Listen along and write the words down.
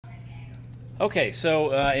Okay,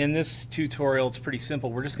 so in this tutorial, it's pretty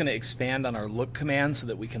simple. We're just going to expand on our look command so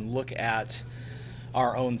that we can look at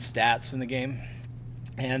our own stats in the game.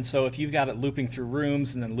 And so if you've got it looping through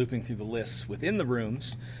rooms and then looping through the lists within the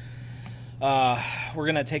rooms, we're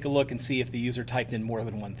going to take a look and see if the user typed in more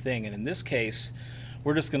than one thing. And in this case,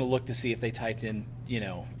 we're just going to look to see if they typed in,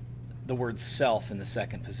 the word self in the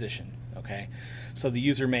second position. Okay, so the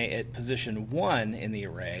user may at position 1 in the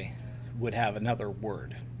array would have another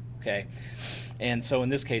word. Okay, and so in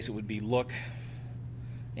this case it would be look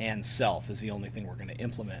and self is the only thing we're going to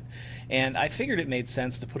implement. And I figured it made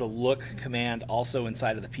sense to put a look command also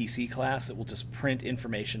inside of the PC class that will just print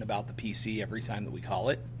information about the PC every time that we call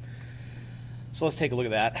it. So let's take a look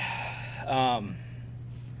at that.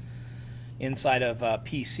 Inside of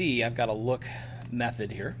PC, I've got a look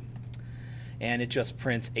method here, and it just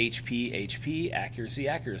prints HP, HP, accuracy,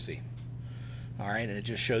 accuracy. All right, and it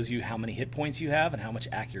just shows you how many hit points you have and how much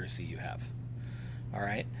accuracy you have. All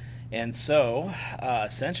right, and so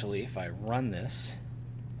essentially, if I run this,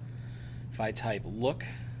 if I type look,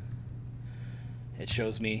 it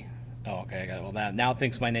shows me. Oh, okay, I got it. Well, now it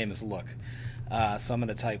thinks my name is look. So I'm going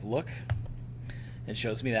to type look. It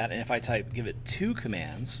shows me that, and if I give it two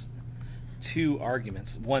commands, two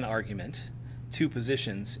arguments, one argument, two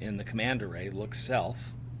positions in the command array, look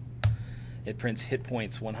self. It prints hit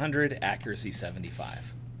points 100, accuracy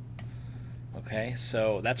 75. Okay,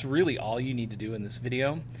 so that's really all you need to do in this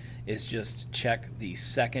video is just check the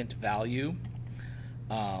second value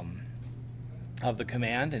of the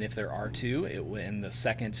command, and if there are two, in the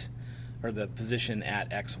second or the position at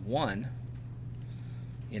x1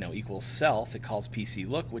 equals self, it calls PC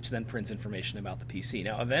look, which then prints information about the PC.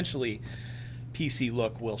 Now eventually PC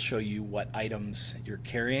look will show you what items you're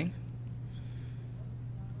carrying,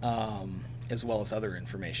 as well as other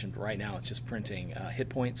information, but right now it's just printing hit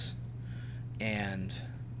points and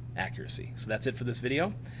accuracy. So that's it for this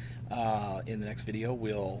video. In the next video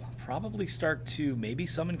we'll probably start to maybe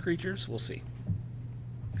summon creatures. We'll see.